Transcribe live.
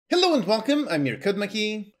Hello and welcome, I'm your Code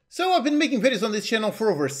Monkey. So I've been making videos on this channel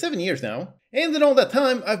for over 7 years now, and in all that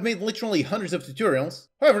time I've made literally hundreds of tutorials.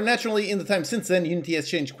 However, naturally in the time since then Unity has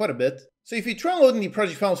changed quite a bit, so if you try loading the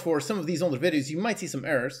project files for some of these older videos you might see some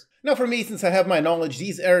errors. Now for me, since I have my knowledge,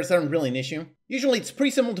 these errors aren't really an issue. Usually it's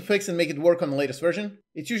pretty simple to fix and make it work on the latest version.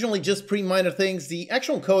 It's usually just pretty minor things. The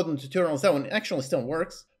actual code in the tutorials, that one actually still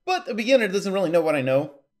works, but a beginner doesn't really know what I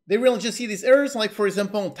know. They really just see these errors, like for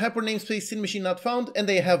example, type or namespace scene machine not found, and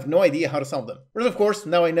they have no idea how to solve them. Whereas of course,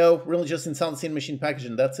 now I know, really just install the scene machine package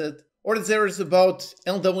and that's it. Or there's errors about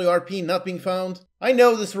LWRP not being found. I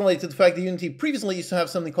know this relates to the fact that Unity previously used to have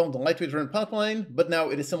something called the lightweight run pipeline, but now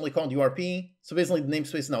it is simply called URP. So basically the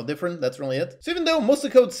namespace is now different, that's really it. So even though most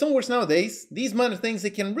of the code still works nowadays, these minor things, they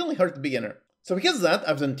can really hurt the beginner. So because of that,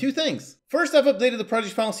 I've done two things. First, I've updated the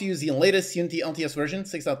project files to use the latest Unity LTS version,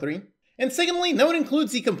 6.3. And secondly, now it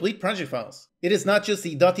includes the complete project files. It is not just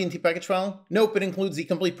the .tnt package file. Nope, it includes the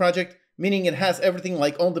complete project, meaning it has everything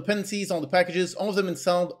like all dependencies, all the packages, all of them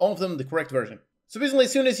installed, all of them the correct version. So basically,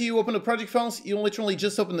 as soon as you open the project files, you literally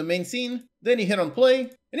just open the main scene, then you hit on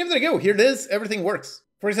play, and there you go, here it is, everything works.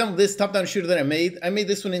 For example, this top-down shooter that I made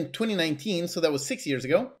this one in 2019, so that was 6 years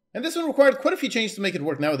ago. And this one required quite a few changes to make it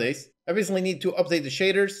work nowadays. I basically need to update the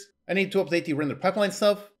shaders, I need to update the render pipeline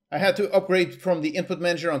stuff, I had to upgrade from the input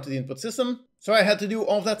manager onto the input system, so I had to do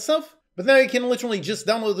all of that stuff. But now you can literally just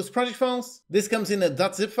download those project files. This comes in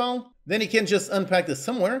a .zip file, then you can just unpack this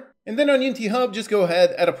somewhere. And then on Unity Hub, just go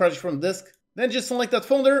ahead, add a project from disk, then just select that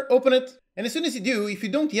folder, open it. And as soon as you do, if you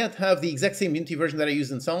don't yet have the exact same Unity version that I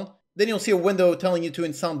used installed, then you'll see a window telling you to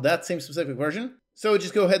install that same specific version. So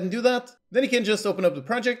just go ahead and do that. Then you can just open up the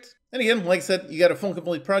project. And again, like I said, you got a full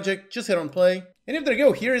complete project, just hit on play. And there you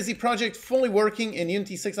go, here is the project fully working in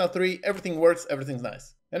Unity 6.3, everything works, everything's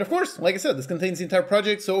nice. And of course, like I said, this contains the entire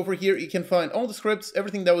project, so over here you can find all the scripts,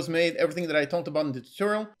 everything that was made, everything that I talked about in the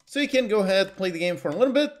tutorial. So you can go ahead, play the game for a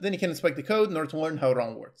little bit, then you can inspect the code in order to learn how it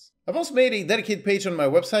all works. I've also made a dedicated page on my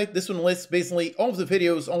website. This one lists basically all of the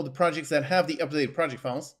videos, all of the projects that have the updated project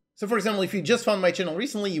files. So for example, if you just found my channel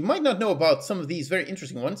recently, you might not know about some of these very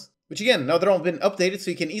interesting ones, which again, now they're all been updated,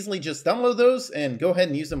 so you can easily just download those and go ahead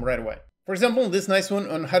and use them right away. For example, this nice one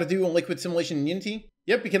on how to do a liquid simulation in Unity.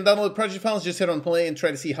 Yep, you can download project files, just hit on play and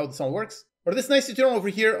try to see how this all works. Or this nice tutorial over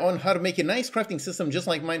here on how to make a nice crafting system just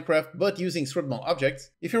like Minecraft, but using scriptable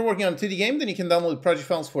objects. If you're working on a 2D game, then you can download project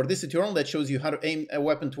files for this tutorial that shows you how to aim a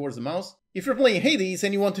weapon towards the mouse. If you're playing Hades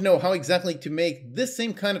and you want to know how exactly to make this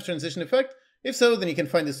same kind of transition effect, if so, then you can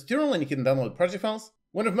find this tutorial and you can download project files.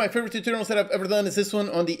 One of my favorite tutorials that I've ever done is this one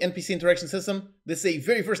on the NPC interaction system. This is a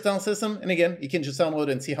very versatile system, and again, you can just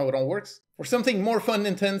download and see how it all works. For something more fun and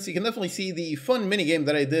intense, you can definitely see the fun minigame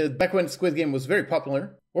that I did back when Squid Game was very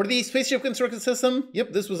popular. Or the spaceship construction system.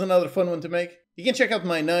 Yep, this was another fun one to make. You can check out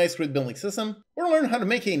my nice grid building system, or learn how to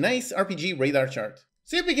make a nice RPG radar chart.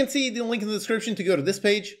 So yep, you can see the link in the description to go to this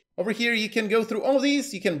page. Over here, you can go through all of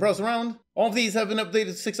these, you can browse around. All of these have been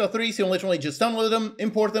updated to 6.3, so you'll literally just download them,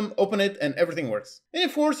 import them, open it, and everything works. And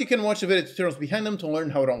of course, you can watch the video tutorials behind them to learn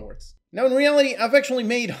how it all works. Now in reality, I've actually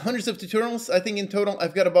made hundreds of tutorials. I think in total,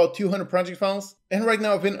 I've got about 200 project files. And right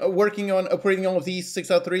now, I've been working on upgrading all of these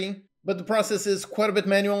 6.3. But the process is quite a bit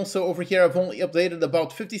manual, so over here I've only updated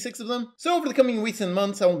about 56 of them. So over the coming weeks and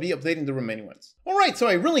months, I will be updating the remaining ones. Alright, so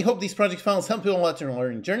I really hope these project files help you a lot in your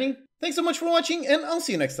learning journey. Thanks so much for watching, and I'll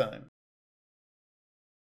see you next time.